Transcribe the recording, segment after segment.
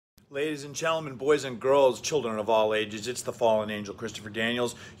Ladies and gentlemen, boys and girls, children of all ages, it's the fallen angel, Christopher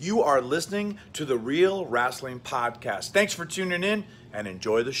Daniels. You are listening to the Real Rasslin Podcast. Thanks for tuning in and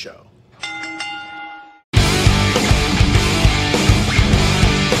enjoy the show.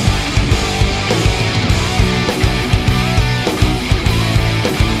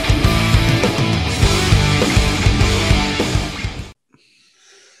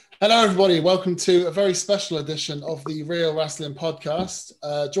 Hello, everybody. Welcome to a very special edition of the Real Rasslin Podcast.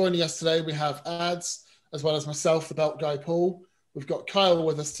 Joining us today, we have Ads, as well as myself, the Belt Guy Paul. We've got Kyle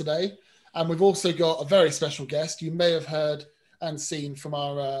with us today, and we've also got a very special guest. You may have heard and seen from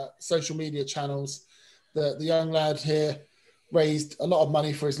our social media channels that the young lad here raised a lot of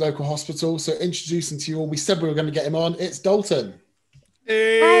money for his local hospital. So introducing to you all, we said we were going to get him on. It's Dalton.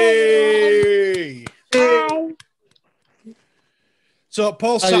 Hey! Hi. So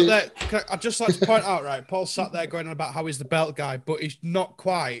Paul sat there. I'd just like to point out, right? Paul sat there going on about how he's the belt guy, but he's not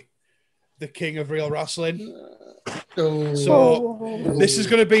quite the king of real wrestling. So this is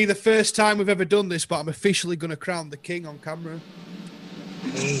going to be the first time we've ever done this, but I'm officially going to crown the king on camera.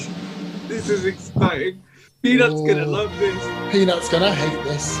 This is exciting. Peanut's going to love this. Peanut's going to hate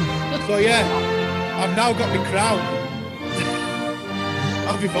this. So yeah, I've now got my crown.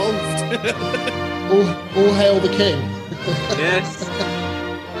 I've evolved. all hail the king. Yes.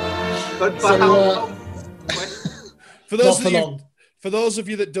 But for So, how long? For those of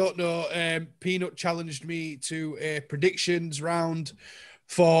you that don't know, Peanut challenged me to a predictions round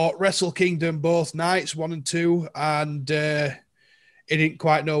for Wrestle Kingdom both nights, 1 and 2, and he didn't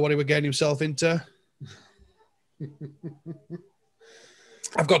quite know what he was getting himself into.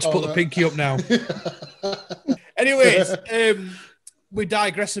 I've got to put the pinky up now. Anyways, we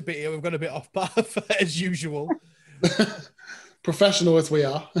digress a bit here. We've got a bit off path as usual. Professional as we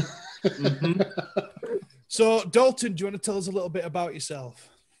are. Mm-hmm. So, Dalton, do you want to tell us a little bit about yourself?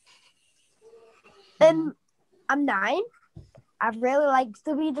 I'm 9. I really like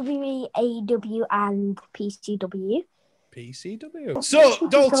WWE, AEW, and PCW. PCW. So,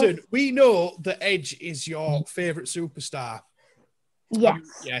 Dalton, we know that Edge is your favourite superstar. Yes.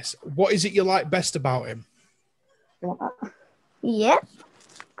 Yes. What is it you like best about him? Yeah.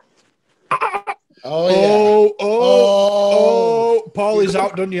 Oh, Paul is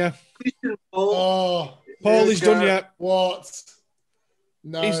outdone you. Oh, Paul is done you. What?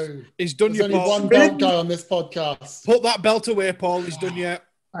 No. He's done There's you, only Paul. one belt guy on this podcast. Put that belt away, Paul. He's done you.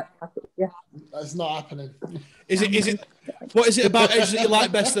 That's not happening. Is it? What is it about Edge that you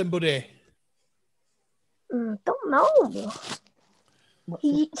like best then, buddy? Don't know.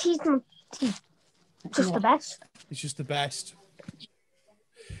 He's just the best. He's just the best.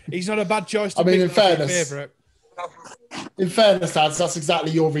 He's not a bad choice to I mean, pick in as fairness, your favourite. In fairness, that's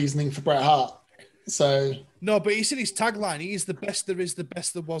exactly your reasoning for Bret Hart. So No, but he said his tagline, he is the best there is, the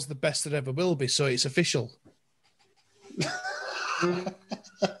best there was, the best there ever will be. So it's official.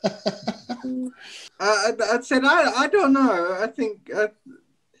 I said, I don't know. I think,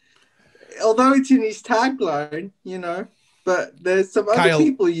 although it's in his tagline, you know, but there's some other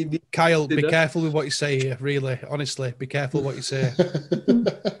people you need. Kyle, be careful with what you say here, really. Honestly, be careful what you say.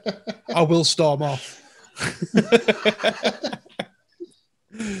 I will storm off.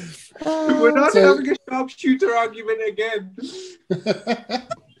 We're not having a sharpshooter argument again.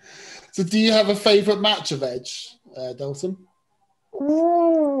 So do you have a favourite match of Edge, Dalton?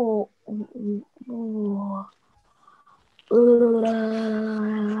 Ooh.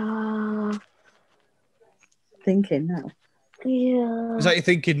 Thinking now. Yeah. Is that your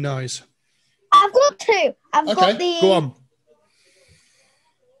thinking noise? I've got 2. I've got the. Go on.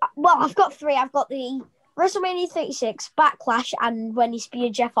 Well, I've got 3. I've got the WrestleMania 36 Backlash and when he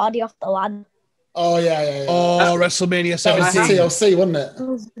speared Jeff Hardy off the ladder. Oh yeah. Oh, WrestleMania That was 17. TLC, wasn't it? That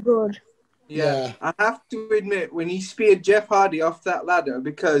was good. Yeah, I have to admit, when he speared Jeff Hardy off that ladder,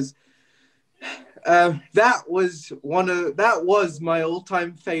 because that was my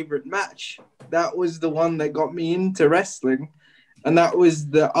all-time favorite match. That was the one that got me into wrestling, and that was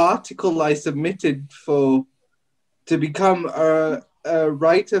the article I submitted to become a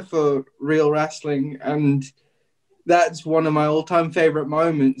writer for Real Wrestling, and that's one of my all-time favorite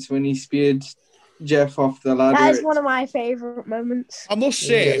moments when he speared Jeff off the ladder. That is one of my favourite moments. I must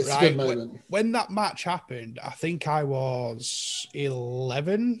say, it's a right, good moment. when that match happened, I think I was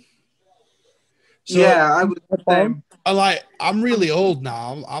 11. So, yeah, I was the same. I'm really old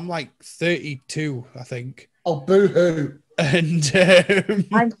now. I'm like 32, I think. Oh, boo-hoo. And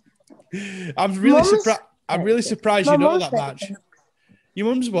I'm really surprised. I'm really surprised you know that match. Your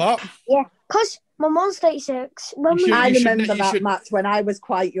mum's what? Yeah, because my mum's 36. I remember that match when I was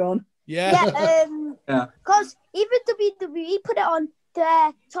quite young. Yeah. Yeah, because even WWE put it on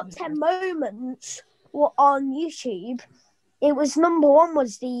their top 10 moments were on YouTube, it was number 1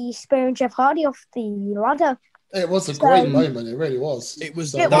 was the spearing Jeff Hardy off the ladder. It was a great moment. It really was. It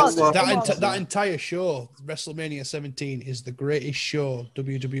was. So That entire show, WrestleMania 17, is the greatest show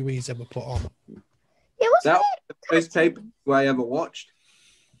WWE's ever put on. That was the first pay-per-view I ever watched.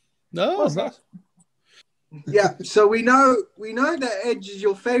 No, Yeah, so we know that Edge is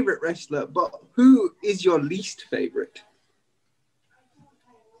your favorite wrestler, but who is your least favorite?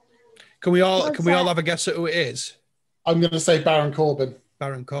 Can we all have a guess at who it is? I'm going to say Baron Corbin.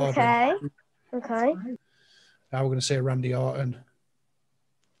 Baron Corbin. Okay. Now we're going to say Randy Orton.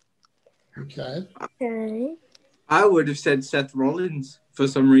 Okay. I would have said Seth Rollins for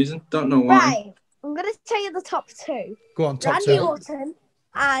some reason. Don't know why. Right. I'm going to tell you the top 2. Go on, top Randy 2. Orton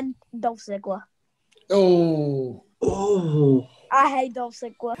and Dolph Ziggler. Oh. I hate Dolph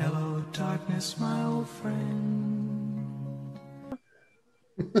Ziggler. Hello, darkness, my old friend.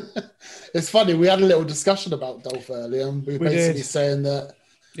 It's funny. We had a little discussion about Dolph earlier, and we were basically saying that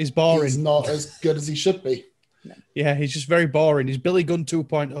he's boring. He's not as good as he should be. Yeah, he's just very boring. He's Billy Gunn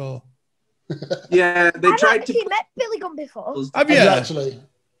 2.0. Yeah, they tried to. I've met Billy Gunn before. Have you? Actually,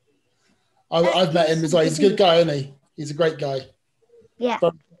 I've met him as well. He's a good guy, isn't he? He's a great guy. Yeah.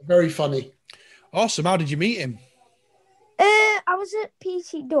 Very funny. Awesome. How did you meet him? I was at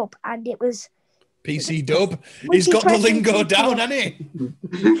PC Dub, and it was PC Dub. He's got the lingo down, hasn't he?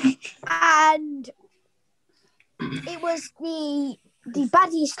 And it was the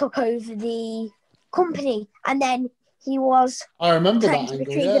baddies took over the company, and then he was. I remember trying that to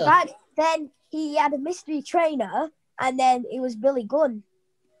angle. retrieve Yeah. the bag. Then he had a mystery trainer, and then it was Billy Gunn,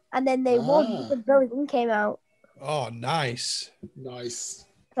 and then they won because Billy Gunn came out. Oh, nice. Nice.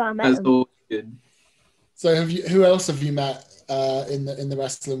 So I met That's him. always good. So who else have you met in the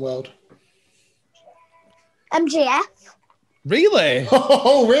wrestling world? MJF. Really?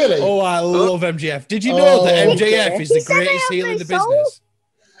 Oh, really? Oh, I love MJF. Did you know that MJF is the greatest heel in the business?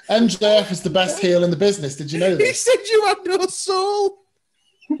 MJF is the best heel in the business. Did you know He this? said you had no soul.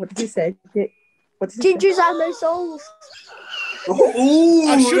 What did he say? Gingers have no souls.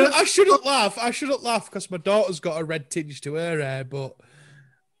 I shouldn't laugh. I shouldn't laugh because my daughter's got a red tinge to her hair, but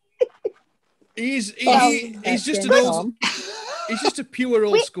he's just an old. He's just a pure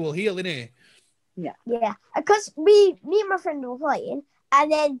old school heel, isn't he? Yeah, because me and my friend were playing,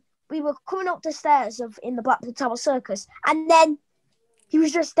 and then we were coming up the stairs in the Blackpool Tower Circus, and then he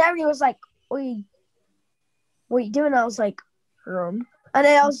was just there, and he was like, "Oi, what are you doing?" I was like, "Run," and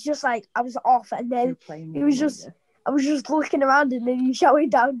then I was just like, I was off, and then he was just, I was just looking around, and then he shouted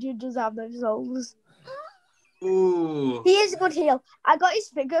down, "You just have no souls." Ooh. He is a good heel. I got his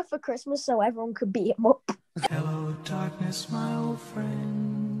figure for Christmas so everyone could beat him up. Hello, darkness, my old friend.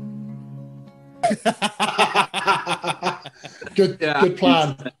 Good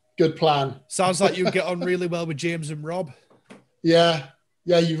plan. Good plan. Sounds like you get on really well with James and Rob. Yeah,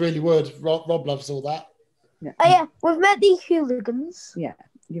 you really would. Rob loves all that. Yeah. Oh yeah, we've met the hooligans. Yeah,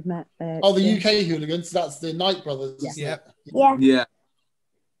 you've met. The UK hooligans. That's the Knight brothers. Yeah. Isn't it? Yeah.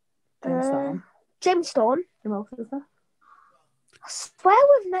 James Storm. Who else was there? I swear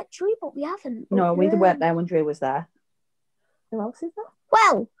we've met Drew, but we haven't. No, we weren't there when Drew was there. Who else is there?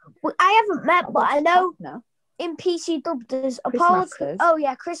 Well, I haven't met, but I know No. in PC Dub there's Chris Apollo. Masters. Oh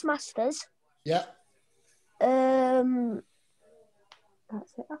yeah, Chris Masters. Yeah. That's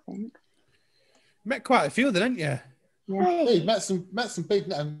it, I think. Met quite a few, then, didn't you? Yeah. Hey, met some big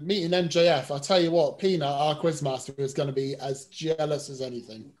meeting MJF. I'll tell you what, Peanut, our quizmaster, is going to be as jealous as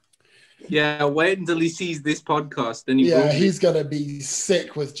anything. Yeah, wait until he sees this podcast. Then he's going to be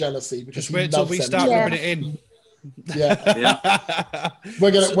sick with jealousy because Just wait till we start rubbing it in. Yeah.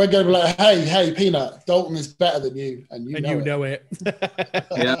 We're gonna be like, hey, Peanut, Dalton is better than you, and you know it.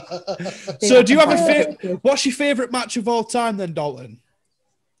 Yeah. So, do you have a what's your favourite match of all time, then, Dalton?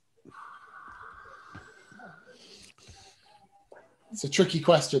 It's a tricky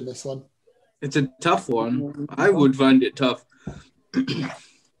question, this one. It's a tough one. I would find it tough.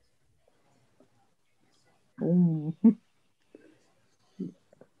 Well,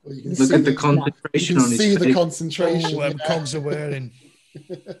 you can Look at the concentration on his face. see the concentration. Them cogs are wearing.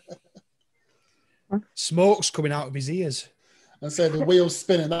 Smoke's coming out of his ears. And so the wheel's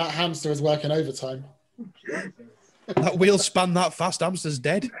spinning. That hamster is working overtime. That wheel span that fast, hamster's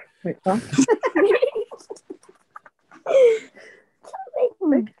dead. Wait, what?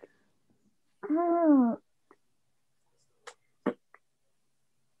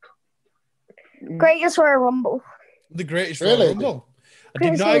 Greatest Royal Rumble. The greatest Really? Royal Rumble. I did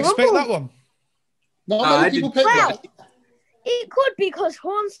Greatest not Royal expect Rumble. that one. Not I many people pick that. It could be because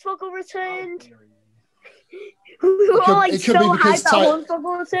Hornswoggle returned. We were all like it could so be because hyped that one for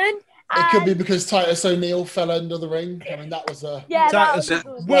Bolton. It could be because Titus O'Neil fell under the ring. I mean, that was a Yeah, that was Titus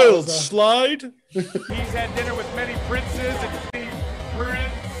good. World Slide. He's had dinner with many princes and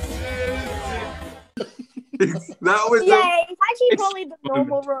That was Yeah, it's actually probably the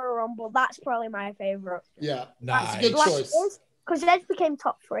normal Royal Rumble. That's probably my favourite. yeah. Nice. That's a good choice. Because Edge became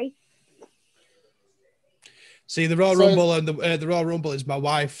top 3. See, the Royal So- Rumble and the Royal Rumble is my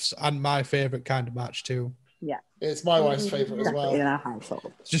wife's and my favourite kind of match too. Yeah. It's my wife's favourite as In well. our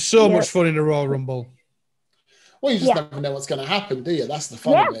household. It's just so Yeah. much fun in the Royal Rumble. Well, you just Yeah. never know what's going to happen, do you? That's the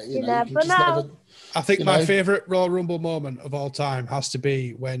fun Yeah, of it. you You never can just know. never. I think You my know? favourite Royal Rumble moment of all time has to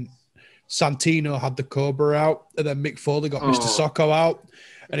be when Santino had the Cobra out and then Mick Foley got Mr. Socko out,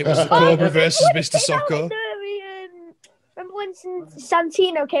 and it was the Cobra versus Mr. Socko. Remember when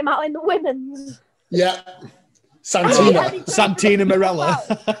Santino came out in the women's? Yeah. Yeah. Santina. Santina Morella.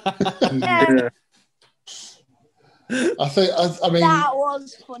 Yeah, I mean, that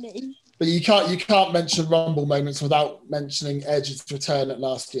was funny. but you can't mention Rumble moments without mentioning Edge's return at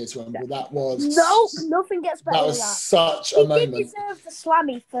last year's Rumble. That was Nothing gets better that than was that. such a He did moment. deserve the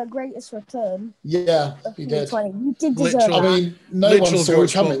Slammy for greatest return Yeah, of he did. 2020. You did deserve Literal- I that. mean, no Literal one saw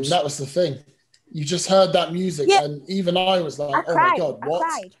it coming. goosebumps. That was the thing. You just heard that music, Yeah. and even I was like, I "Oh cried. my god, what?" I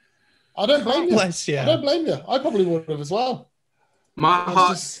cried. I don't blame you. Bless you. I don't blame you. I probably would have as well. My was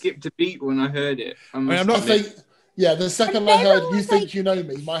heart just- skipped a beat when I heard it. I'm not- I think, yeah, the second And I then heard I "You was Think like- You Know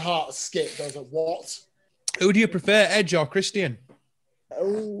Me," my heart skipped. I was like, "What?" Who do you prefer, Edge or Christian?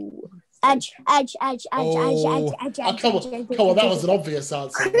 Oh. Edge. Oh. Oh, come on, that was an obvious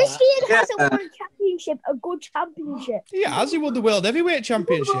answer. that. Christian hasn't Yeah. won a championship, a good championship. Yeah, has he won the World Heavyweight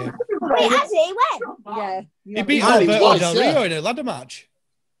Championship? Wait, has he? When? Yeah. He beat Only Alberto twice, Del yeah. Rio in a ladder match.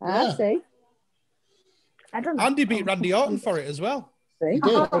 I Yeah. see. I don't know. And he beat Randy Orton for it as well. See? He did.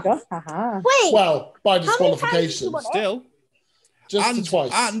 There you go. Haha. Wait, Well, by how many times has he disqualification, won it? Still. just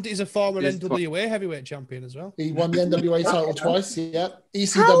twice. And he's a former Just NWA heavyweight champion as well. He won the NWA title twice. Yeah, How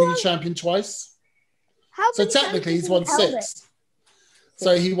ECW long- champion twice. How So many times technically, has he's he won held it? 6.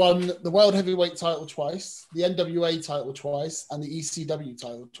 So he won the World Heavyweight title twice, the NWA title twice, and the ECW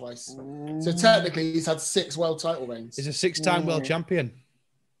title twice. So technically, he's had 6 world title reigns. He's a 6-time world champion.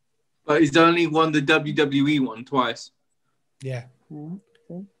 But he's only won the WWE one twice. Yeah.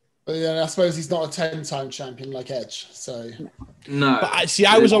 But yeah, I suppose he's not a 10-time champion like Edge. So No. But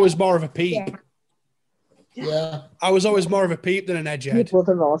I was always more of a peep. Yeah. yeah, I was always more of a peep than an edge Your head.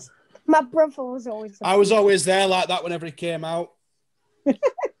 brother was. My brother was always. I was always there like that whenever he came out.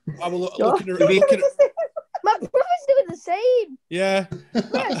 I was looking at My brother's doing the same. yeah.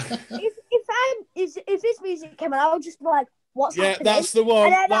 Yes. if this music came on, I would just be like, "What's Yeah, happening?" that's the one.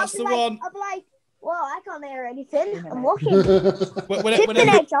 And then That's the one. I'll be like, "Well, I can't hear anything. I'm looking." When- Him when- and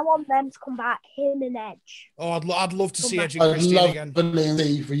Edge, I want them to come back. Him and Edge. Oh, I'd love to see Edge and I'd Christian love again.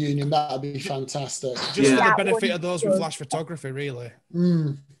 the reunion. That'd be fantastic. Just Yeah. for the That benefit would of those be with good. flash photography, really.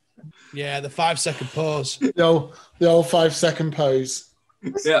 Mm. Yeah, the 5-second pose. The old 5-second pose.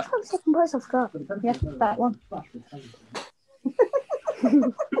 Yeah. Second person, I forgot. Yeah, that one.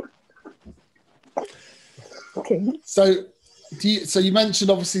 Okay. So, you mentioned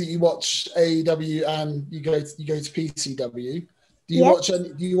obviously you watch AEW and you go to PCW. Do you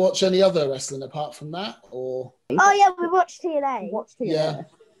Yeah. watch any other wrestling apart from that, or Oh yeah, we watched TNA. Watch TNA. Yeah.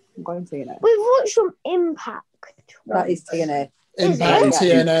 I'm going TNA. We've watched some Impact. That is TNA. Impact,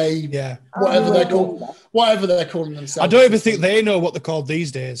 Yeah. TNA, Yeah. whatever they're calling themselves? I don't even think they know what they're called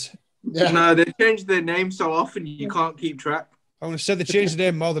these days. Yeah. No, they change their name so often you can't keep track. I'm going to say they changed the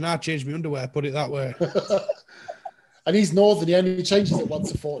name more than I changed my underwear, put it that way. And he's Northern. He only changes it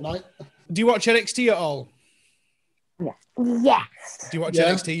once a fortnight. Do you watch NXT at all? Yes. Do you watch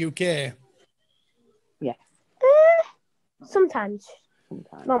Yeah. NXT UK? Sometimes.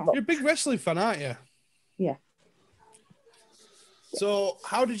 Not much. You're a big wrestling fan, aren't you? Yeah. So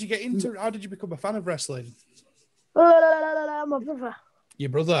how did you become a fan of wrestling? My brother. Your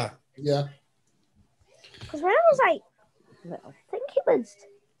brother. Yeah. Because when I was like, I think it was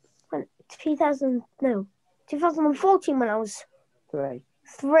 2014 when I was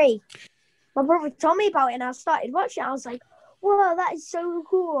 3. My brother told me about it and I started watching it. I was like, "Wow, that is so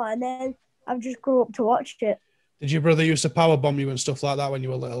cool!" And then I just grew up to watch it. Did your brother used to power bomb you and stuff like that when you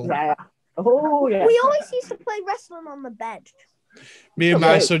were little? Yeah. Oh, yeah. We always used to play wrestling on the bed. Me and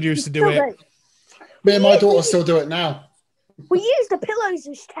my son used to do it. Me and my daughter still do it now. We used the pillows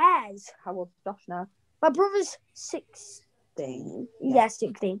as chairs. How old's Josh now? My brother's 16. Yeah,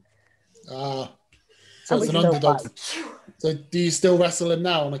 16. Ah. So And it's we an still underdog. fight. So do you still wrestle him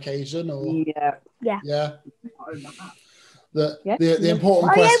now on occasion, or Yeah. yeah? The Yeah. the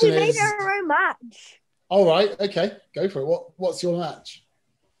important Oh yeah, question we made is our own match. All right, okay, go for it. What's your match?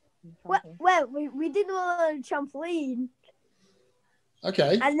 Well, we did one on a trampoline,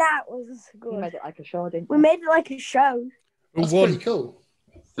 Okay, and that was You good. made it like a show, didn't We you? made it like a show. Who that's won? pretty cool.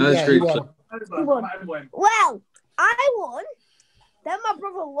 That's Yeah, pretty who cool. won? Who won? Well, I won. Then my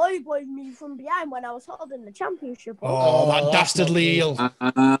brother low-blowed me from behind when I was holding the championship up. Oh, that Oh, that's dastardly not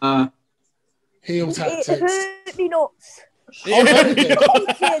heel. Heel It tactics. hurt me nuts. Oh, no, it did.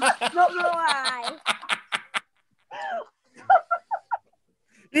 It did, not gonna lie.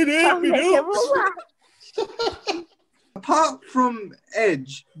 It hurt me, Make no. everyone laugh. Apart from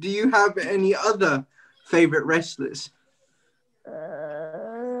Edge, do you have any other favorite wrestlers?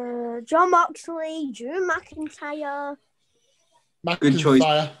 John Moxley, Drew McIntyre. Good choice.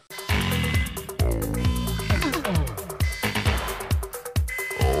 McIntyre.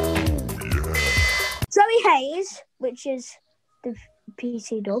 Zoe Hayes, which is the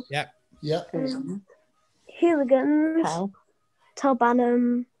PC dub. Yeah. Hooligans. Hell, Tel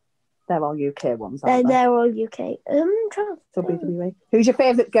Bannum. they're all UK ones, aren't they? They're all UK. Trying to think. WWE. Who's your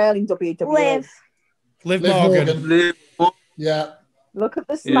favourite girl in WWE? Liv. Liv Liv Morgan. Morgan. Liv Morgan. Yeah. Look at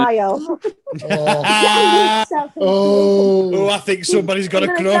the smile. Oh. Oh, Oh. I think somebody's got a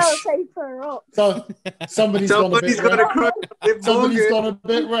I'm gonna crush. go tape her up. So somebody's Somebody's gone got a a bit crush red. on Liv Somebody's Morgan. gone a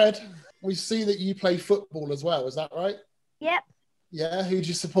bit red. We see that you play football as well. Is that right? Yep. Yeah. Who do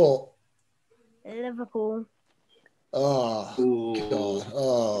you support? Liverpool. Oh Ooh. God.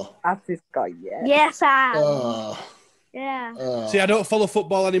 Oh. That's his guy, yeah. Yes, I am. Oh. Yeah. Oh. See, I don't follow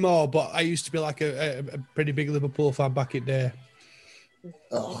football anymore, but I used to be like a pretty big Liverpool fan back in the day.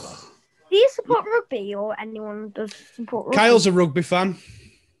 Oh. Do you support rugby or anyone does support rugby? Kyle's a rugby fan.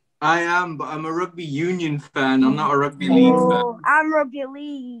 I am, but I'm a rugby union fan. I'm not a rugby league fan. Oh, I'm rugby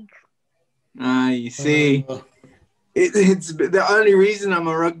league. You see. It's the only reason I'm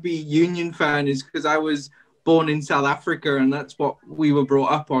a rugby union fan is because I was born in South Africa and that's what we were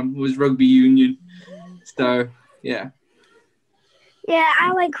brought up on was rugby union. So, yeah. Yeah,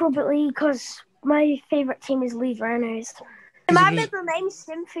 I like rugby league because my favourite team is Leeds Rhinos. My middle name's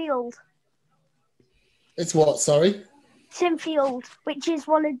Sinfield. It's what? Sorry. Sinfield, which is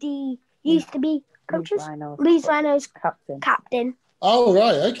one of the used to be coaches. Rhinos. Leeds Rhinos Captain. Oh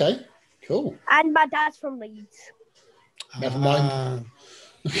right. Okay. Cool. And my dad's from Leeds. Never mind.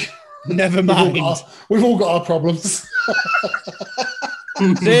 Never mind. We've all got our problems.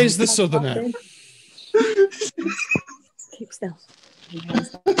 There's the southerner. Keep still.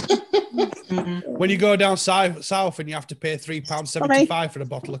 When you go down south and you have to pay £3.75 for a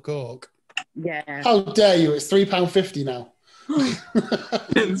bottle of Coke. Yeah. How dare you? It's £3.50 now.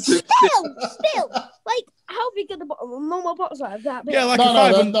 Still, like how big are the normal bottles like that? Big? Yeah, like No, a no,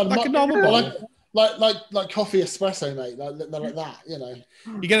 five, no, like a no, normal no, bottle. like coffee espresso, mate. Like that, you know.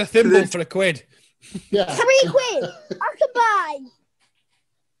 You get a thimble for £1. Yeah. £3. I could buy.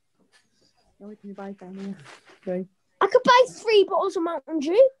 No, we can buy down here. Three. I could buy 3 bottles of Mountain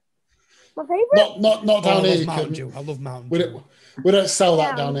Dew. My favourite. Not Oh, I down here. love You Mountain couldn't. Dew. I love Mountain We Dew. don't sell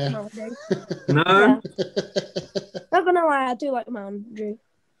that Yeah, down I here. love Mountain Dew. No. Not gonna lie, I do like Mountain Dew.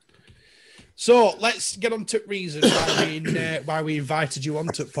 So let's get on to reasons why we invited you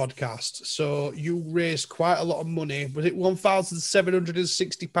onto the podcast. So you raised quite a lot of money. Was it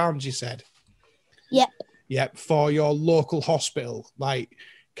 £1,760? You said. Yep. Yep, for your local hospital. Like,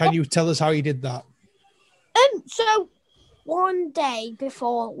 can you tell us how you did that? So one day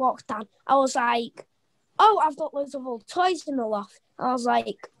before lockdown, I was like, "Oh, I've got loads of old toys in the loft." I was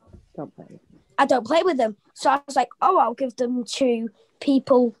like, Don't play. I don't play with them. So I was like, "Oh, I'll give them to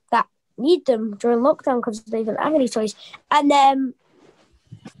people that need them during lockdown because they didn't have any toys." And then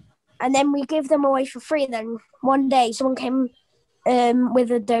we gave them away for free. And then one day, someone came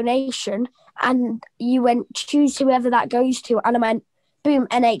with a donation, and you went choose whoever that goes to, and I went, boom,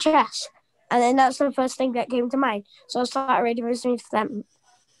 NHS. And then that's the first thing that came to mind. So I started raising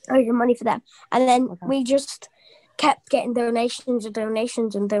money for them. And then we just kept getting donations and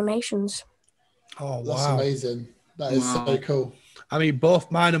donations and donations. Oh, That's wow. amazing. That is so cool. I mean, both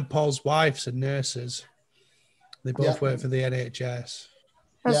mine and Paul's wives are nurses. They both work for the NHS.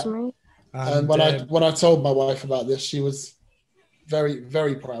 That's Yeah. me. And when I told my wife about this, she was very,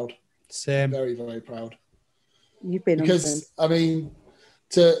 very proud. Same. Very, very proud. You've been Because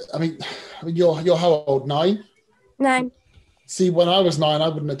you're how old? 9? 9. See, when I was 9, I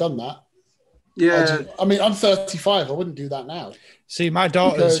wouldn't have done that. Yeah. I'm 35. I wouldn't do that now. See, my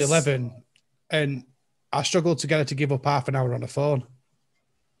daughter's Because- 11, and I struggled to get her to give up half an hour on the phone,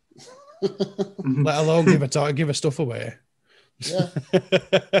 let alone give her stuff away. Yeah.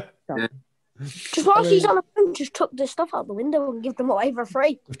 Just while she's on the phone, just took the stuff out the window and give them away for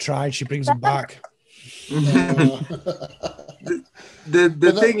free. We've tried. She brings them back.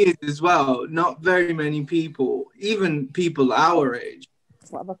 The thing is as well, not very many people, even people our age,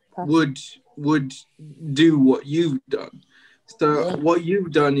 would do what you've done. So what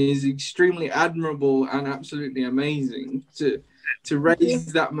you've done is extremely admirable and absolutely amazing to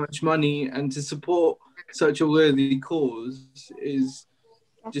raise that much money and to support such a worthy cause is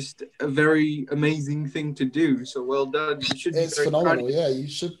just a very amazing thing to do. So well done. You should be It's very phenomenal. proud. Yeah, you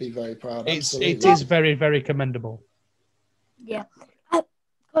should be very proud. It Absolutely. is very, very commendable. Yeah.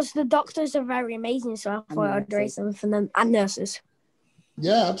 Because the doctors are very amazing, so I thought I'd raise them for them, and nurses.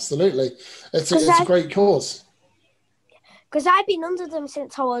 Yeah, absolutely. It's a great cause. Because I've been under them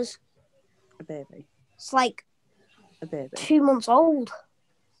since I was A baby. it's like A baby. 2 months old.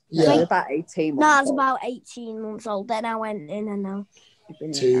 Yeah, About 18 No, I months was old. about 18 months old. Then I went in and now. You've been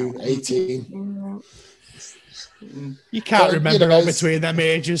in to now. 18. You can't But, remember you know, all between them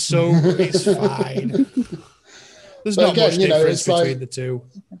ages, so it's fine. There's But not again, much you know, difference it's like- between the two.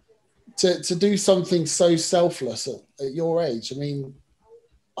 To do something so selfless at your age. I mean,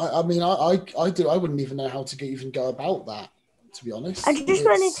 I wouldn't even know how to even go about that. To be honest, I just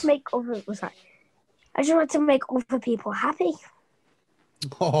wanted to make other people happy.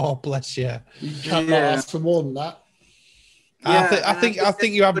 Oh, bless you. You cannot ask for more than that. I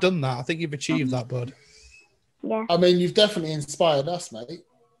think you have done that. I think you've achieved that, bud. Yeah. I mean, you've definitely inspired us, mate.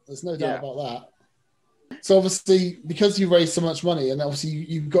 There's no doubt about that. So obviously, because you raised so much money, and obviously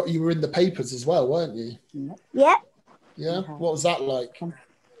you were in the papers as well, weren't you? Yeah. Yeah. What was that like?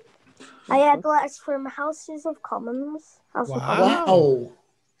 I had letters from Houses of Commons. Wow,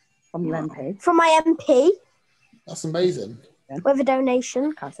 From your MP. From my MP that's amazing. with a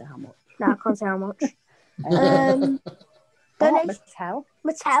donation. Can't say how much. No, I can't say how much. Oh, Donation. Mattel.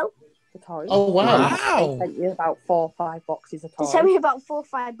 Mattel. The toys. Oh wow. Wow. They sent you about 4 or 5 boxes of They toys. sent me about 4 or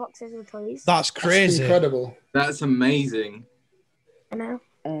 5 boxes of toys. That's That's crazy. incredible. That's amazing. I know.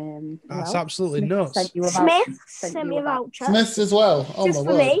 That's well, absolutely Smith nuts. Sent you about, Smith sent you me a about- voucher. Smiths as well. Oh Just my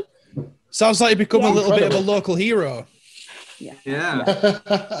for word. me. Sounds like you become a Yeah. little bit of a Incredible. local hero. Yeah.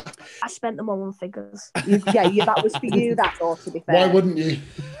 I spent them all on figures. that was for you, that or to be fair. Why wouldn't you?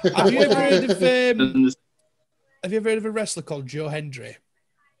 Have you ever heard of And Have you ever heard of a wrestler called Joe Hendry?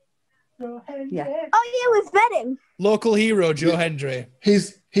 Yeah. Oh, yeah, we've met him. Local hero Joe Hendry.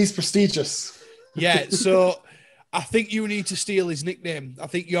 He's prestigious. Yeah, so I think you need to steal his nickname. I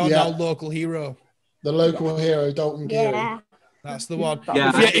think you're Yeah. now local hero. The local hero, Dalton Gearing. Yeah. That's the one.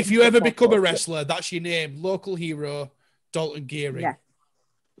 Yeah. If you ever become a wrestler, that's your name. Local hero Dalton Gearing. Yeah.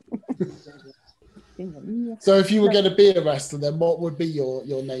 So if you were going to be a wrestler, then what would be your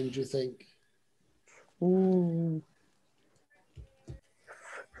name, do you think? Ooh.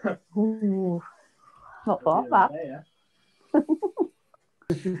 Ooh. Not thought that.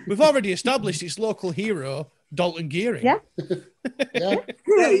 We've already established it's local hero Dalton Gearing. Yeah. Yeah.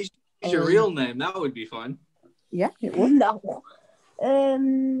 yeah, use your real name. That would be fun. Yeah, it would. No.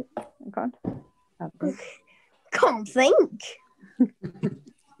 God. Can't think.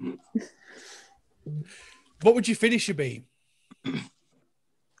 What would your finisher be?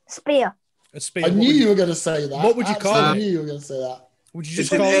 Spear. A spear. I What knew would you were going to say that. what would you call I it? knew you were going to say that. Would you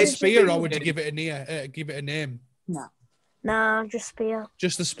just It's call an it a edge spear, or thing. would you give it a name? No. Nah, just spear.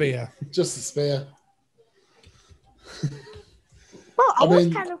 Just the spear. Just a spear. Well, I I would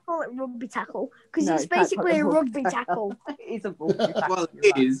mean- kind of call it rugby tackle because No, it's you can't basically a call it rugby tackle. It is a rugby tackle. Well,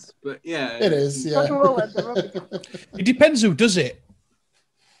 it is, but yeah. It is, Rock and yeah. roll at the rugby tackle. It depends who does it.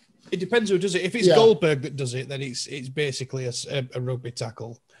 It depends who does it. If it's Yeah. Goldberg that does it, then it's basically a rugby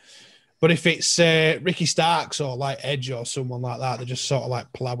tackle. But if it's Ricky Starks or like Edge or someone like that, they just sort of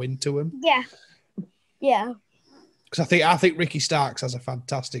like plow into him. Yeah. Yeah. Because I think Ricky Starks has a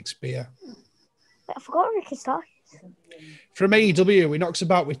fantastic spear. I forgot Ricky Stark. From AEW, he knocks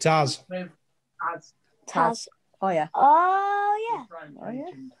about with Taz. Taz. Oh, yeah. Oh, yeah. Oh, yeah.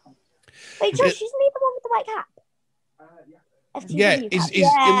 Wait, Josh, isn't he the one with the white cap? FTW Yeah, cap. he's-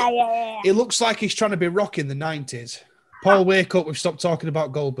 yeah. It looks like he's trying to be Rock in the 90s. Paul, wake up. We've stopped talking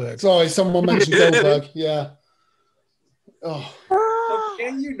about Goldberg. Sorry, someone mentioned Goldberg. Yeah. Oh, Ah.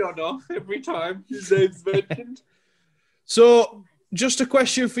 Can you nod off every time his name's mentioned? So, just a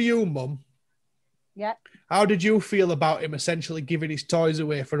question for you, Mum. Yeah. How did you feel about him essentially giving his toys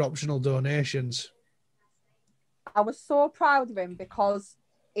away for optional donations? I was so proud of him because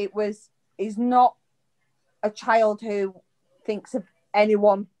he's not a child who thinks of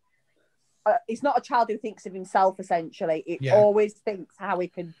anyone. He's not a child who thinks of himself, essentially. It Yeah. always thinks how he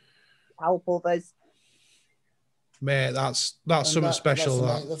can help others. Mate, that's And something special.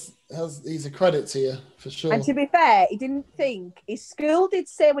 He's a credit to you for sure. And to be fair, he didn't think his school did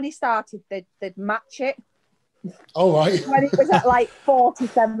say when he started they'd match it Oh right. when it was at like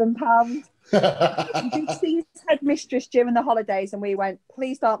 £47. We did see his headmistress during the holidays, and we went,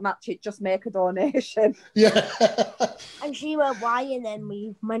 "Please don't match it. Just make a donation." Yeah. And she went, why? And then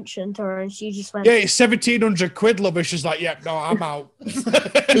we mentioned her, and she just went, Yeah, it's 1,700 quid, love. And she's like, "Yep, no, I'm out." Did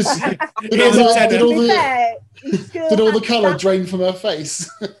Here's a tenner. To be fair, his school all the had colour that- drain from her face?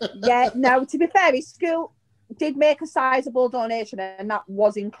 Yeah, no, to be fair, his school did make a sizable donation, and that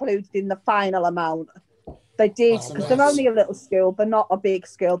was included in the final amount. They did, That's because they're nice. only a little school. They're not a big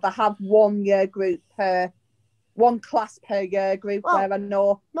school. They have one class per year group, Well, where I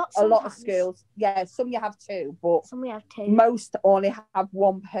know not a lot of sometimes. schools, yeah, some you have two, but Some we have two. most only have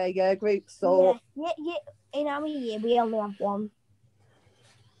one per year group. So yeah. In our year, we only have one.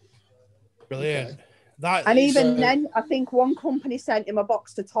 Brilliant. That and is- even then, I think one company sent him a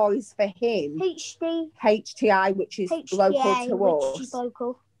box of toys for him, HTI, which is local to which us. is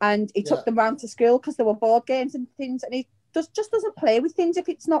local. And he took them round to school because there were board games and things, and he just doesn't play with things if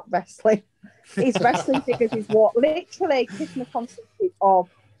it's not wrestling. His wrestling figures is what literally Christmas consisted of: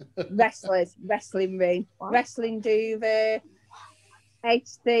 wrestlers, wrestling ring, wrestling duvet, H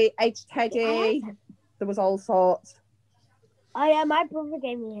Teddy. There was all sorts. Oh yeah, my brother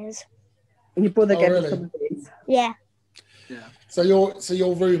gave me his. And your brother Oh, gave really? me some of these. Yeah. So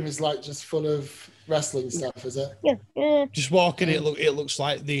your room is like just full of wrestling stuff, is it? Yeah. just walking, it looks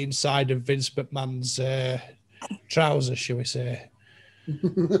like the inside of Vince McMahon's trousers, shall we say?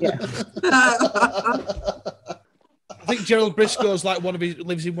 Yeah. I think Gerald Briscoe's like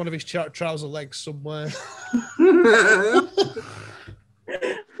lives in one of his trouser legs somewhere.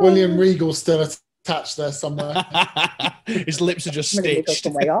 William Regal's still attached there somewhere. His lips are just I'm gonna go stitched.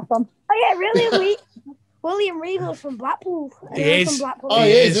 some way off on. Oh yeah, really? William Regal's from Blackpool. He I'm is. From Blackpool. Oh,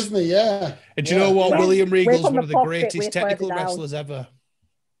 He he is. is, isn't he? Yeah. And do you know what? Yeah. William Regal's from one of the the posh bit, greatest we're further technical down. wrestlers ever.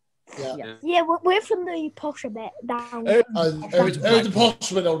 Yeah. Yeah, we're from the posh bit down. The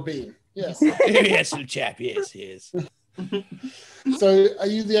posh one old bean. Yes. Yes, little chap. Yes, yes. So, are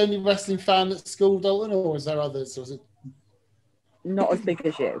you the only wrestling fan at school, Dalton, or is there others? Or is it? Not as big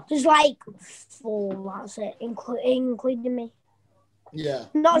as you. There's like 4, that's it, including me. Yeah.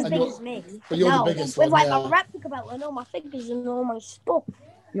 Not as And big you're- as me. but you're the No, biggest with one, like yeah. my replica belt and all my fingers and all my stuff.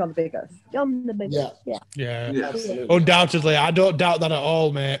 You're the biggest. I'm the biggest. Yeah. Yeah. Yeah. Absolutely. Undoubtedly. I don't doubt that at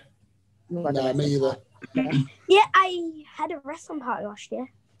all, mate. No, me either. Yeah, I had a wrestling party last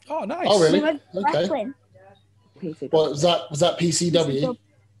year. Oh, nice. Oh, really? We went Okay. wrestling. What was that? Was that PCW?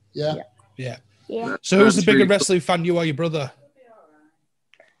 Yeah. Yeah. Yeah. So who's the That's bigger really wrestling fan, you or your brother?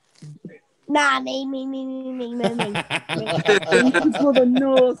 Nah, me. His brother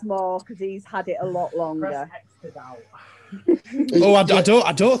knows more because he's had it a lot longer. Oh,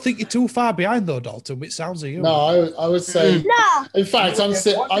 I don't think you're too far behind though, Dalton. Which sounds like you. No, I would say. No, In fact, I'm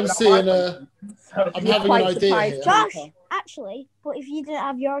seeing. I'm having an Quite idea surprised. here. Josh, actually, but if you didn't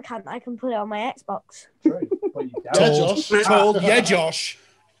have your account, I can put it on my Xbox. Yeah, Josh. Told, yeah, Josh.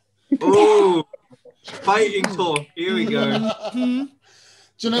 Oh, fighting talk. Here we go. Do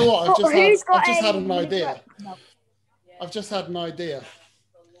you know what? But who's got I've just a- had an idea. I've just had an idea.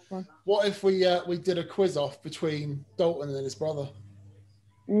 What if we did a quiz off between Dalton and his brother?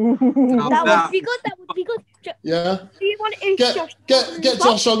 That would be good. That would be good. Yeah. Do you want to Get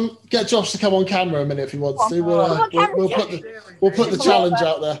Josh on. Get Josh to come on camera a minute if he wants to. We'll put the challenge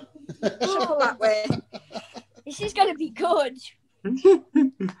out there. Shuffle that way. This is gonna be good.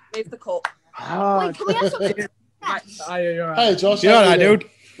 Leave the cup. Wait, can we have some? Hey, Josh. You how all right, you doing? dude?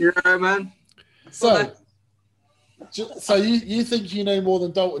 You're right, man. So you think you know more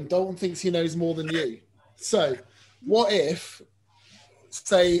than Dalton. Dalton thinks he knows more than you. So, what if,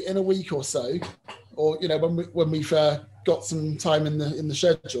 say, in a week or so, or when we've got some time in the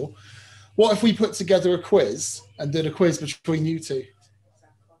schedule, what if we put together a quiz and did a quiz between you two?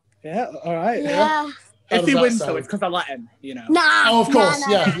 Yeah, all right. Yeah. How If does he that wins, sound? though, it's because I let him, you know. Nah. Oh, of course.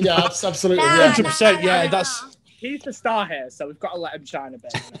 nah, nah. Yeah, absolutely. Nah, Yeah. 100%. Yeah, that's. He's the star here, so we've got to let him shine a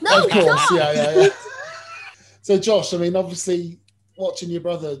bit. No, Of course. Josh. Yeah. So, Josh, I mean, obviously, watching your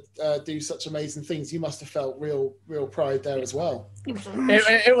brother do such amazing things, you must have felt real pride there as well.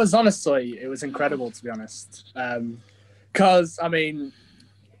 It was honestly, it was incredible, to be honest. Because, I mean,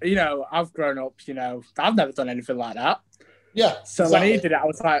 I've grown up, I've never done anything like that. Yeah. So when he did it, I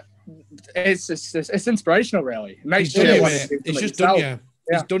was like, it's inspirational, really. It makes He's done you it, want mate. to do He's something just done yourself.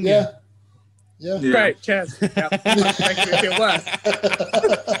 you. He's done you. Yeah. Yeah. Yeah. Great, cheers. Yeah. Makes me feel worse.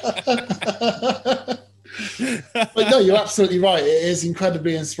 But no, you're absolutely right. It is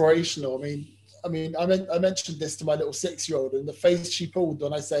incredibly inspirational. I mean, I mean, I mentioned this to my little 6-year-old, and the face she pulled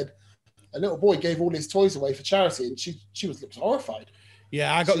when I said a little boy gave all his toys away for charity, and she looked horrified.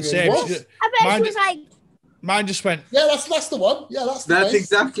 Yeah, I got the She same. goes, "What?" I bet she was like, Mine just went. Yeah, that's the one. Yeah, that's That's face.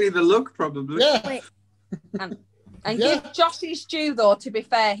 exactly the look, probably. Yeah. wait, And Yeah. give Josh his due, though, to be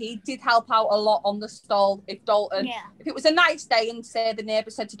fair, he did help out a lot on the stall. If Dalton, yeah. if it was a nice day and say the neighbour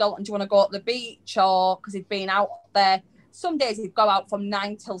said to Dalton, do you want to go to the beach, or because he'd been out there, some days he'd go out from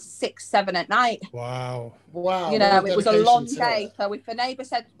 9 till 6, 7 at night. Wow. Wow. You know, what it was a long dedication to day. it. So if a neighbour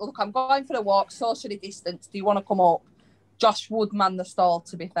said, look, I'm going for a walk, socially distanced, do you want to come up? Josh would man the stall,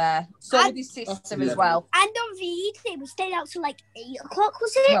 to be fair. So And- would his sister Yeah. as well. And on VE, we stayed out till like 8 o'clock,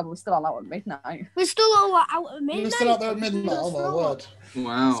 was it? Well, we were still all out at midnight. We're still all out at midnight. You were still out there at midnight. Oh my word.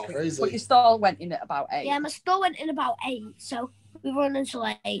 Wow. Crazy. But your stall went in at about 8. Yeah, my store went in about 8, so we were on until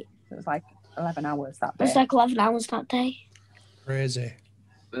like 8. It was like 11 hours that It day. was like 11 hours that day. Crazy.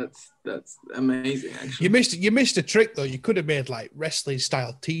 That's amazing, actually. You missed a trick though. You could have made like wrestling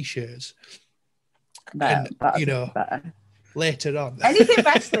style T-shirts Better, and, that'd you be know, better. later on. Anything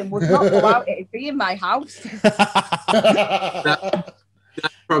wrestling would not go out. It'd be in my house.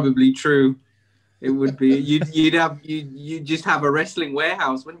 That's probably true. It would be. You'd just have a wrestling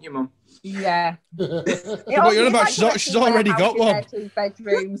warehouse, wouldn't you, Mum? Yeah. What you're on about? She's already got one. 2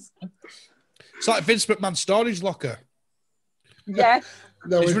 bedrooms. It's like Vince McMahon's storage locker. Yeah.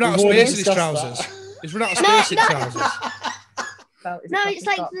 No, He's we've run out of already space in his discussed trousers. that. He's run out of space in trousers. So No, it's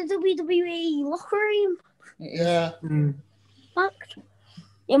like the WWE locker room. Yeah. Fact.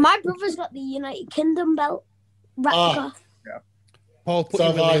 Yeah, my brother's got the United Kingdom belt replica. Paul, put So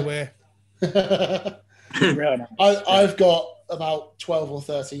your have Willie I. away. Really nice. I've got about 12 or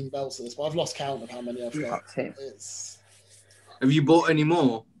 13 belts of this, but I've lost count of how many I've You got. got 2. It's Have you bought any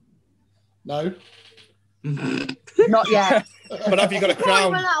more? no. Not yet. But have you got a Probably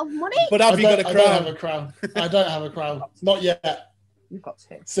run crown? out of money. But have you got a I don't have crown? a crown. I don't have a crown. Not yet. You've got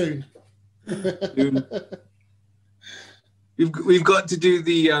 2. Soon. We've got to do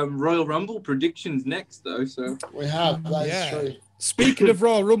the Royal Rumble predictions next, though. So We have. That is Yeah. true. Speaking of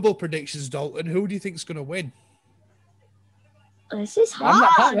Royal Rumble predictions, Dalton, who do you think's going to win? This is I'm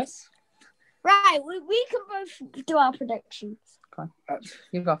not hard. biased. Right, we can both do our predictions.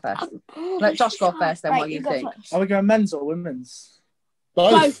 You go first. Oh, Let this Josh is go hard. first, then Right, what do you go think? first. Are we going men's or women's?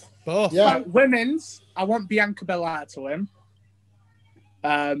 Both. Both. Yeah. Women's, I want Bianca Belair to win.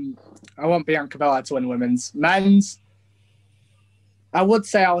 I want Bianca Belair to win women's. Men's, I would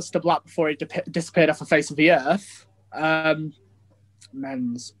say Aleister Black before he disappeared off the face of the earth.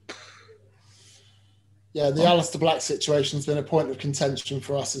 Men's. Yeah, the Aleister Black situation has been a point of contention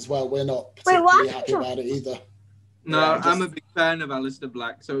for us as well. We're not Wait, what? particularly happy about it either. no, Yeah, just- I'm a big fan of Aleister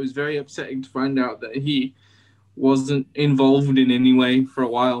Black, so it was very upsetting to find out that he wasn't involved in any way for a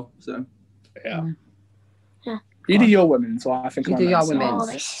while. So Yeah. Yeah. You do your women's, so I think You I'm do your men's. women's. Oh,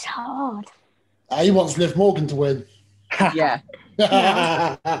 this is hard. He wants Liv Morgan to win. Yeah.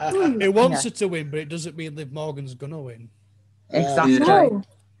 It wants her to win, but it doesn't mean Liv Morgan's going to win. Exactly. Yeah. No.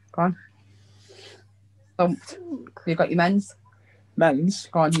 Go on. So, you got your men's? Men's.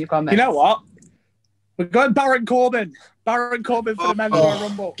 Go on, you got men's. You know what? We're going Baron Corbin. Baron Corbin for the men's Royal Oh,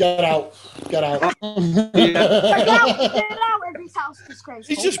 Rumble. get out. Get out. Get out every house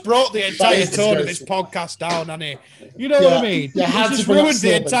disgraceful. He's just brought the entire is tone of this disgraceful. podcast down, hasn't he? You know what I Yeah. mean? Yeah, had He's to just bring up ruined the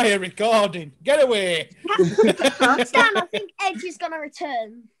Corbin. entire recording. Get away. Stan, I think Edge is going to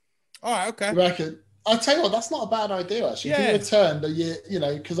return. All right, okay. You reckon? I tell you what, that's not a bad idea actually. If Yeah. he returned a year,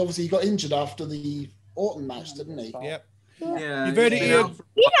 because obviously he got injured after the Orton match, didn't he? Yep. yeah, You've heard it he's been here out for-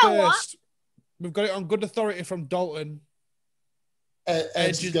 You know what? first. We've got it on good authority from Dalton.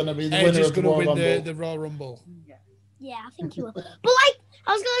 Edge is going to be the Edge winner is of the going to Royal win Rumble. the Royal Rumble. Yeah, I think he will. But like,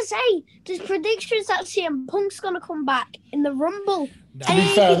 I was going to say, there's predictions that CM Punk's going to come back in the Rumble. Nah. To be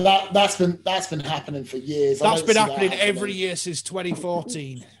fair, that's been happening for years. I That's don't been see that happening every year since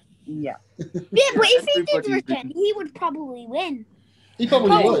 2014. Yeah. Yeah, but if he did Everybody's return, he would probably win. He probably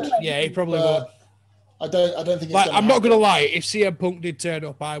Probably. would. Yeah, he probably Uh, would. I don't think it's Like, gonna I'm not happen. gonna lie. If CM Punk did turn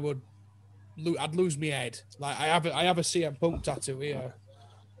up, I'd lose my head. Like I have a CM Punk tattoo here.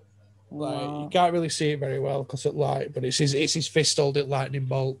 Like you can't really see it very well because of light, but it's his fist holding lightning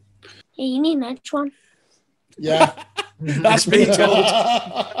bolt. Yeah, you need an Edge one. Yeah. That's me told.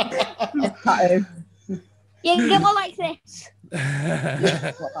 Yeah, you get one like this.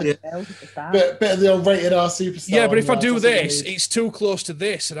 Yeah, bit of the old rated R superstar. but if I on do there, this, that's it's too close to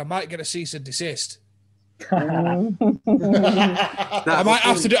this, and I might get a cease and desist. what I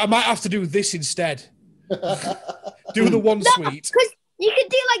might have to do this instead. Do the one sweet. Because you could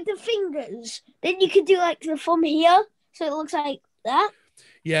do like the fingers, then you could do like the thumb here, so it looks like that.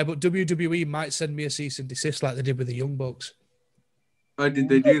 Yeah, but WWE might send me a cease and desist like they did with the Young Bucks. Oh, did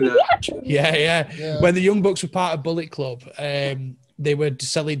they do that? Yeah. When the Young Bucks were part of Bullet Club, they were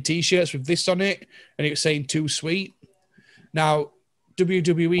selling T-shirts with this on it, and it was saying "Too Sweet." Now,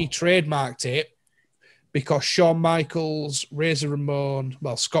 WWE trademarked it because Shawn Michaels, Razor Ramon,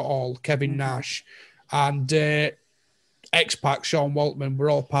 Scott Hall, Kevin Nash, and X-Pac, Sean Waltman were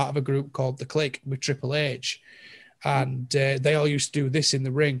all part of a group called The Click with Triple H. And they all used to do this in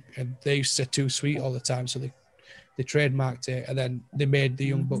the ring, and they used to say "Too Sweet" all the time, so they trademarked it, and then they made the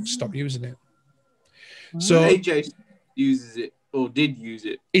Young Bucks stop using it. So AJ uses it, or did use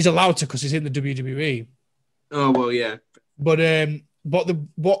it. He's allowed to because he's in the WWE. Oh, well, yeah. But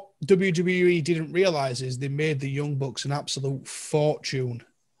what WWE didn't realize is they made the Young Bucks an absolute fortune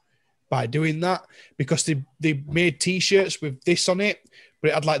by doing that, because they made T-shirts with this on it, but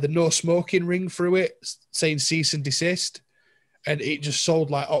it had like the no smoking ring through it saying cease and desist, and it just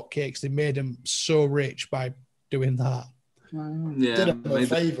sold like hotcakes. They made them so rich by doing that. Yeah, did them a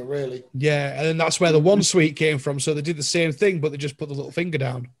favour, really. Yeah, and then that's where the One Sweet came from. So they did the same thing, but they just put the little finger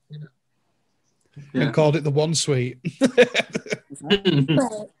down and called it the One Sweet.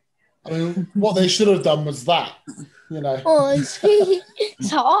 I mean, what they should have done was that, Oh,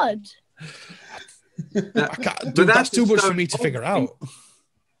 it's hard. That's too much for me to figure out.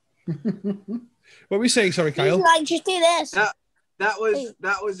 What were we saying? Sorry, Kyle. Like, just do this. That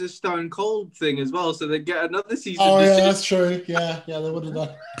was a Stone Cold thing as well, so they get another season. Oh yeah, that's true. Yeah, they would have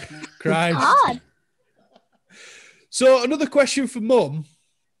done. Christ. Hard. So another question for Mum.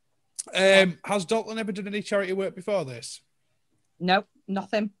 Has Dalton ever done any charity work before this? Nope,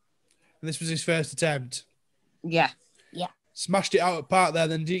 nothing. And this was his first attempt. Yeah. Smashed it out at park there,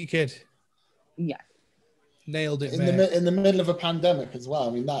 then, didn't you, kid? Yeah. Nailed it, in the middle of a pandemic as well.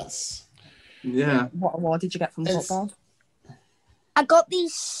 I mean, that's What award did you get from football? I got the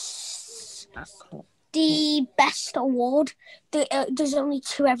best award. There's only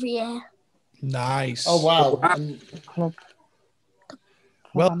 2 every year. Nice. Oh wow!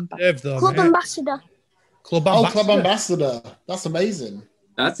 Well deserved, though. Club ambassador. Club ambassador. Club ambassador. That's amazing.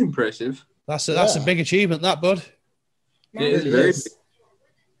 That's impressive. That's a big achievement, that, bud. It is very big.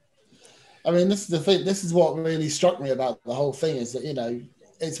 I mean, this is the thing. This is what really struck me about the whole thing is that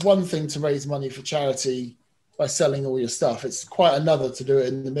it's one thing to raise money for charity by selling all your stuff. It's quite another to do it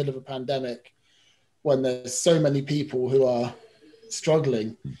in the middle of a pandemic when there's so many people who are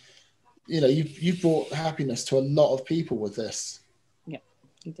struggling. You've brought happiness to a lot of people with this. Yeah,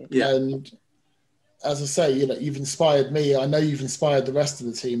 you did. Yeah. And as I say, you've inspired me. I know you've inspired the rest of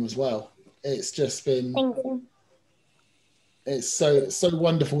the team as well. It's just been. Thank you. It's so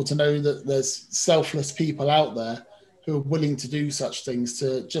wonderful to know that there's selfless people out there who are willing to do such things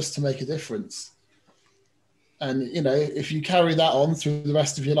to make a difference. And if you carry that on through the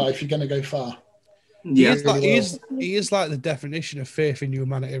rest of your life, you're going to go far. Yeah, he is like the definition of faith in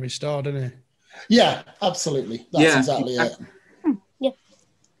humanity restored, isn't he? Yeah, absolutely. That's exactly it. Yeah.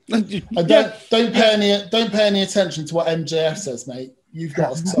 And don't pay any attention to what MJF says, mate. You've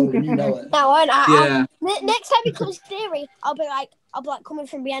got a soul and you know it. No, I won't. Yeah. Next time he comes theory, I'll be like coming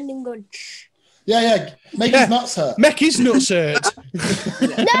from behind him going. Shh. Yeah. Make his nuts hurt. Make his nuts hurt. No,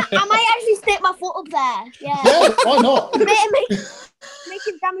 I might actually stick my foot up there. Yeah. Yeah, why not? Make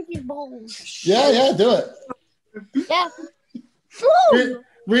him damage his balls. Yeah, do it. Yeah.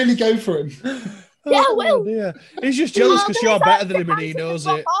 Really go for him. Yeah, I will. Dear. He's just jealous because you're better than him and he knows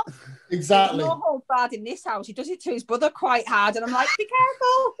it. Exactly. No hold bad in this house. He does it to his brother quite hard, and I'm like, be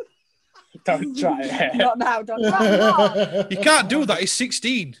careful. Don't try it. Not now, don't try it. You can't do that. He's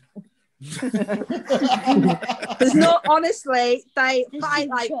 16. There's no, honestly, they fight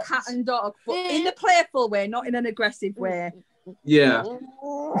like cat and dog, but in a playful way, not in an aggressive way. Yeah.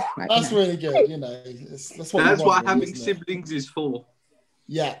 That's really good. That's what having siblings is for.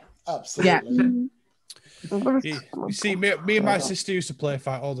 Yeah, absolutely. Yeah. You see, me and my sister used to play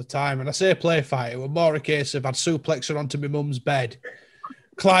fight all the time, and I say play fight, it was more a case of I'd suplex her onto my mum's bed,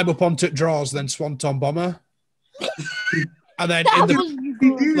 climb up onto drawers, then swanton bomber, and then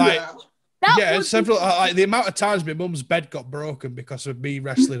several the amount of times my mum's bed got broken because of me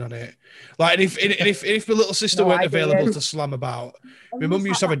wrestling on it. Like, and if my little sister weren't available to slam about, my mum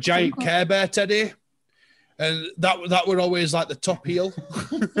used to have a giant Care Bear teddy, and that were always like the top heel.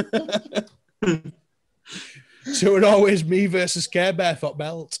 So it always me versus Care Bear for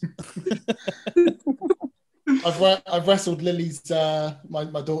belt. I've wrestled Lily's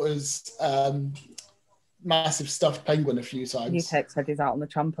my daughter's massive stuffed penguin a few times. You take Teddy's out on the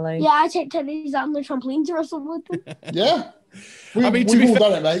trampoline. Yeah, I take Teddy's out on the trampoline to wrestle with them. Yeah. We've all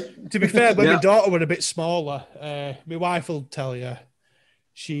done it, mate. To be fair, when my daughter were a bit smaller, my wife will tell you,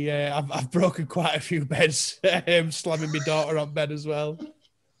 I've broken quite a few beds, slamming my daughter on bed as well.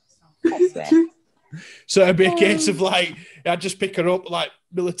 So it'd be a case of like, I'd just pick her up like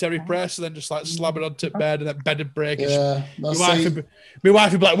military press and then just like slam her onto bed and then bed would break. Yeah, my wife would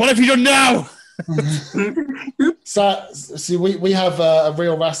be like, what have you done now? So, see, we have a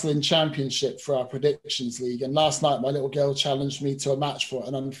real wrestling championship for our predictions league, and last night my little girl challenged me to a match for it,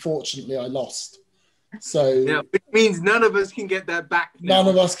 and unfortunately I lost. So yeah, which means none of us can get that back now. None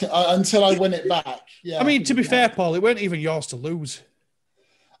of us can until I win it back. Yeah. I mean, to be fair, Paul, it weren't even yours to lose.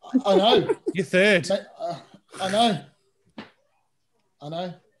 I know. You're third. I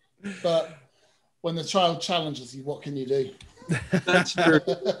know. But when the child challenges you, what can you do? That's true.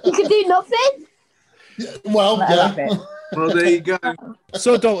 You can do nothing. Well, yeah. Well, there you go.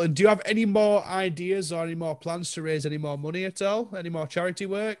 So, Dalton, do you have any more ideas or any more plans to raise any more money at all? Any more charity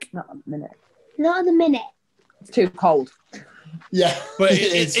work? Not at the minute. Not at the minute. It's too cold. Yeah. But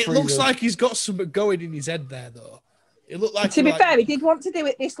it looks like he's got something going in his head there, though. It looked like. To be fair, he did want to do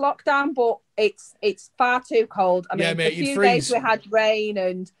it this lockdown, but it's far too cold. I mean, mate, a few days we had rain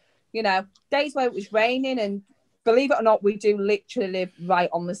and, days where it was raining, and believe it or not, we do literally live right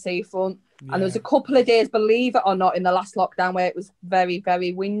on the seafront. Yeah. And there was a couple of days, believe it or not, in the last lockdown where it was very,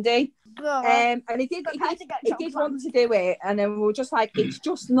 very windy. And he did want to do it, and then we were just like, it's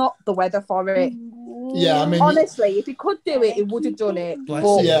just not the weather for it. Yeah, I mean, honestly, if he could do it, he would have done it.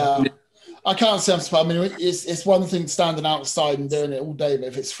 But, yeah. I can't say I'm surprised. I mean, it's one thing standing outside and doing it all day, but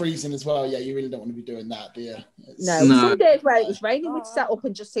if it's freezing as well, yeah, you really don't want to be doing that, do you? No. Some days where it was raining, we'd set up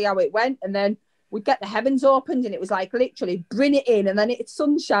and just see how it went, and then we'd get the heavens opened, and it was like literally bring it in, and then it's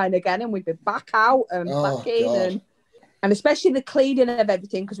sunshine again, and we'd be back out and back in, and especially the cleaning of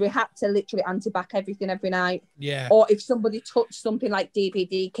everything, because we had to literally anti-back everything every night. Yeah. Or if somebody touched something like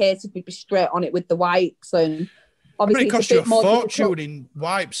DVD cases, we'd be straight on it with the wipes, and obviously it cost you a fortune in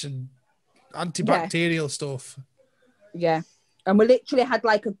wipes and antibacterial stuff. Yeah. And we literally had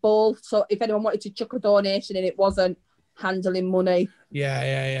like a bowl, so if anyone wanted to chuck a donation in, it wasn't handling money.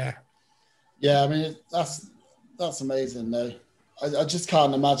 Yeah. Yeah, I mean, that's amazing, though. I just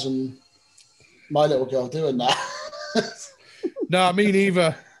can't imagine my little girl doing that. No, me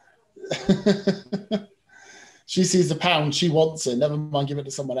neither. She sees a pound, she wants it. Never mind, give it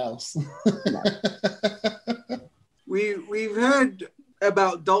to someone else. We've heard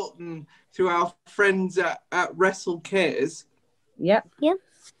about Dalton through our friends at Wrestle Cares. Yep. Yeah.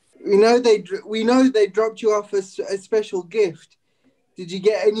 We know they dropped you off a special gift. Did you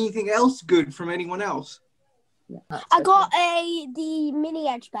get anything else good from anyone else? I got the mini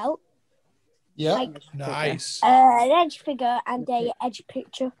edge belt. Yeah. Nice. An edge figure and a edge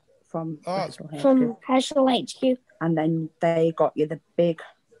picture from Herschel HQ. And then they got you the big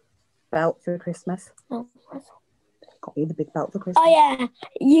belt for Christmas. Oh. Got you the big belt for Christmas. Oh yeah,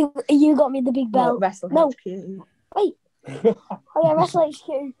 you got me the big belt. HQ. Wait. Oh yeah, Wrestle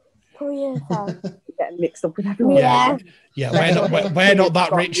HQ. Oh yeah. Getting mixed up with everyone. Yeah. Yeah, we're not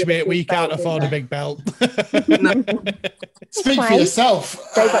that rich, mate. We can't afford a big belt. Speak for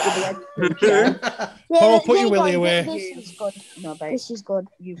yourself. They got you the edge. Paul, put your willy away. This is good. No, babe. This is good.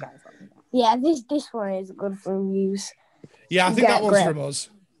 You guys got me that. Yeah, this one is good for use. Yeah, I think that one's from us.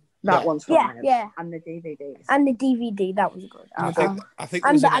 That one's from us. Yeah. And the DVDs. And the DVD, that was good. I think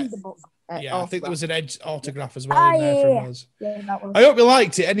and there was the book. I think there was an Edge autograph as well in there from us. Yeah, that one. I hope you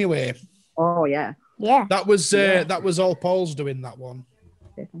liked it anyway. Oh yeah. Yeah. That was all Paul's doing that one.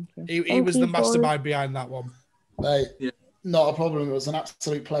 Okay, thank you. He was the mastermind behind that one. Hey, not a problem. It was an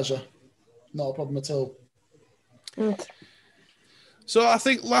absolute pleasure. Not a problem at all. So I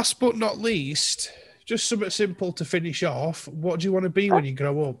think last but not least, just something simple to finish off. What do you want to be when you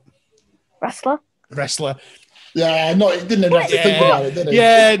grow up? Wrestler. Yeah, didn't have to think about it, did he?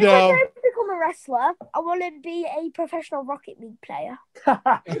 Yeah, no. If I don't become a wrestler, I want to be a professional Rocket League player.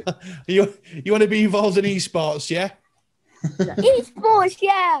 You want to be involved in esports, yeah? Esports,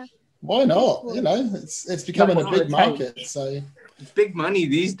 yeah. Why not? You know, it's becoming a big market, so it's big money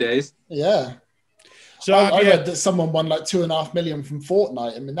these days. Yeah. So I read that someone won like 2.5 million from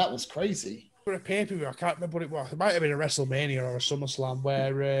Fortnite. I mean, that was crazy. For a pay-per-view, I can't remember what it was. It might have been a WrestleMania or a SummerSlam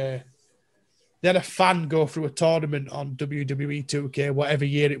where they had a fan go through a tournament on WWE 2K, whatever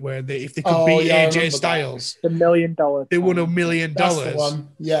year it were. If they could beat AJ Styles, the $1 million, they won $1 million. That's the one.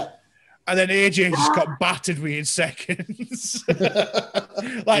 Yeah. And then AJ just got battered within seconds.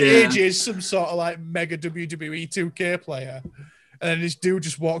 AJ is some sort of like mega WWE 2K player. And then this dude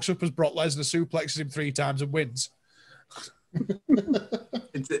just walks up as Brock Lesnar, suplexes him 3 times and wins.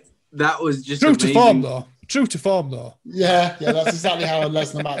 That was just True amazing. to form, though. Yeah, that's exactly how a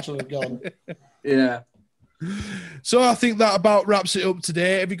Lesnar match would have gone. Yeah. So I think that about wraps it up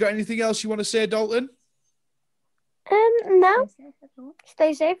today. Have you got anything else you want to say, Dalton? No.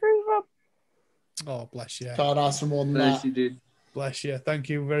 Stay safe, everyone. Oh, bless you. Can't ask for more than Bless that. you, dude. Bless you. Thank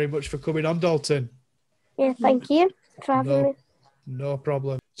you very much for coming on, Dalton. Yeah, thank you for having me. No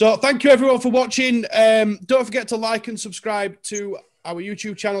problem. So thank you everyone for watching. Don't forget to like and subscribe to our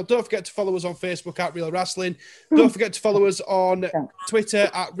YouTube channel. Don't forget to follow us on Facebook at Real Rasslin. Don't forget to follow us on Twitter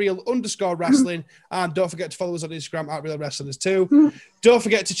at Real_Rasslin. And don't forget to follow us on Instagram at Real Rasslins too. Don't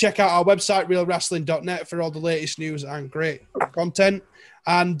forget to check out our website, realwrestling.net, for all the latest news and great content.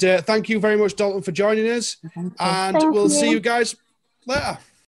 And thank you very much, Dalton, for joining us. And we'll see you guys later.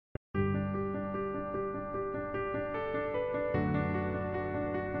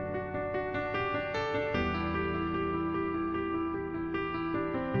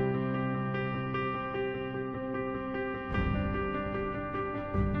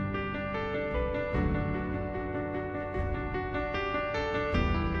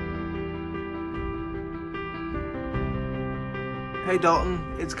 Hey Dalton,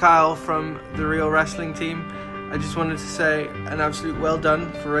 it's Kyle from the Real Wrestling team. I just wanted to say an absolute well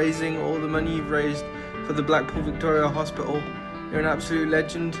done for raising all the money you've raised for the Blackpool Victoria Hospital. You're an absolute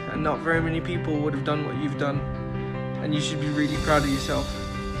legend and not very many people would have done what you've done. And you should be really proud of yourself.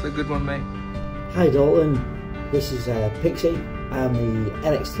 So good one, mate. Hi Dalton, this is Pixie. I'm the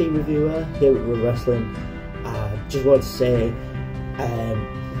NXT reviewer here at Real Wrestling. Just wanted to say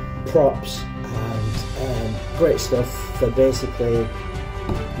props and great stuff for basically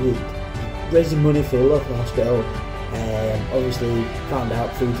raising money for the local hospital. Obviously found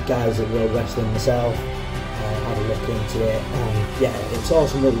out through the guys at Real Wrestling myself, had a look into it, and yeah, it's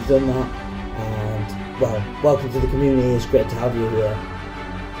awesome that you've done that, and well, welcome to the community. It's great to have you here.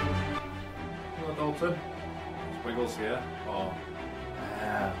 Hello Dalton, it's Wiggles here. Oh,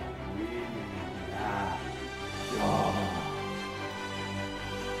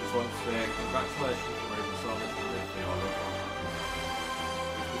 just want to say congratulations for raising so much money for your local hospital.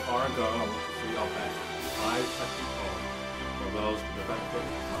 Before I go, I want to see your best 5-second call for those with the benefit of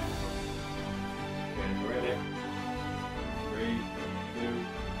hospital. Getting ready? 3, 2,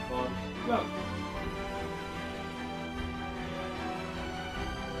 1, go!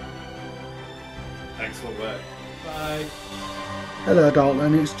 Excellent work. Bye. Hello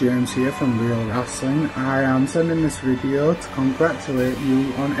Dalton, it's James here from Real Wrestling. I am sending this video to congratulate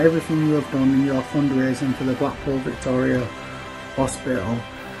you on everything you have done in your fundraising for the Blackpool Victoria Hospital.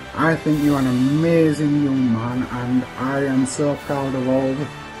 I think you are an amazing young man, and I am so proud of all the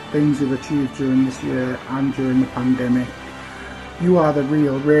things you've achieved during this year and during the pandemic. You are the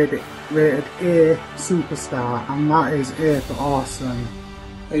real rated A superstar, and that is A for awesome.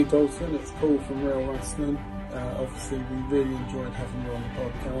 Hey Dalton, it's Paul from Real Wrestling. Obviously we really enjoyed having you on the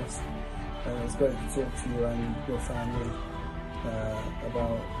podcast. It's great to talk to you and your family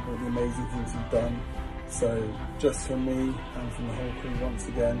about all the amazing things you've done. So just from me and from the whole crew, once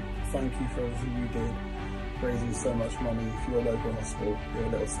again, thank you for everything you did, raising so much money for your local hospital. You're a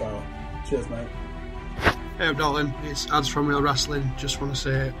little star. Cheers, mate. Hey up, Dalton, it's Ads from Real Wrestling. Just want to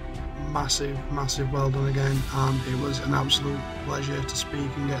say massive well done again, and it was an absolute pleasure to speak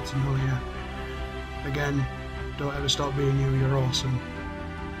and get to know you. Again, don't ever stop being you, you're awesome.